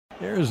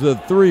Here's the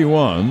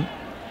 3-1.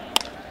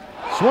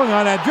 Swung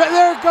on that.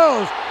 There it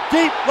goes.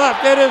 Deep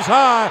left. It is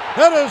high.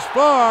 It is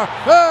far.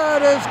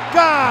 It is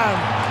gone.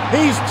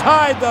 He's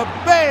tied the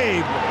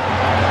Babe.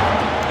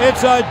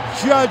 It's a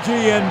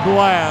Judgian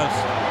blast.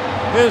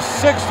 His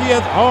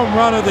 60th home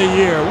run of the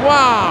year.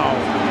 Wow.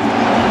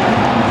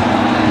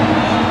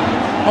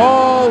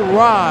 All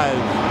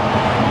rise.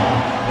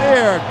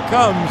 Here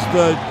comes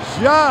the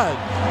Judge.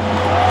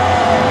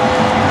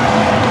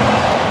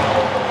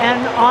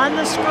 And on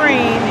the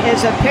screen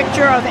is a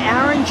picture of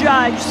Aaron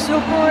Judge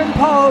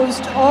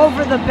superimposed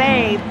over the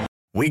Babe.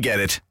 We get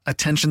it.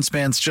 Attention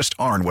spans just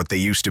aren't what they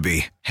used to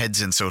be.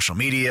 Heads in social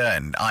media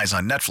and eyes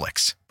on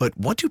Netflix. But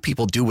what do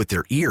people do with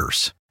their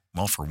ears?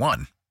 Well, for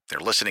one, they're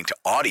listening to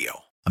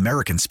audio.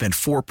 Americans spend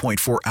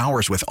 4.4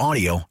 hours with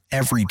audio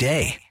every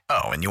day.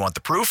 Oh, and you want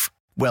the proof?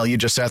 Well, you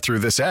just sat through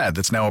this ad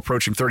that's now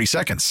approaching 30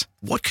 seconds.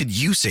 What could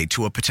you say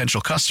to a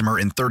potential customer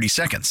in 30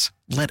 seconds?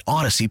 Let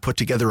Odyssey put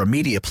together a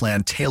media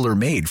plan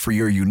tailor-made for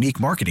your unique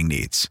marketing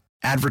needs.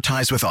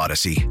 Advertise with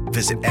Odyssey.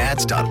 Visit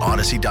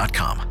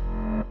ads.odyssey.com.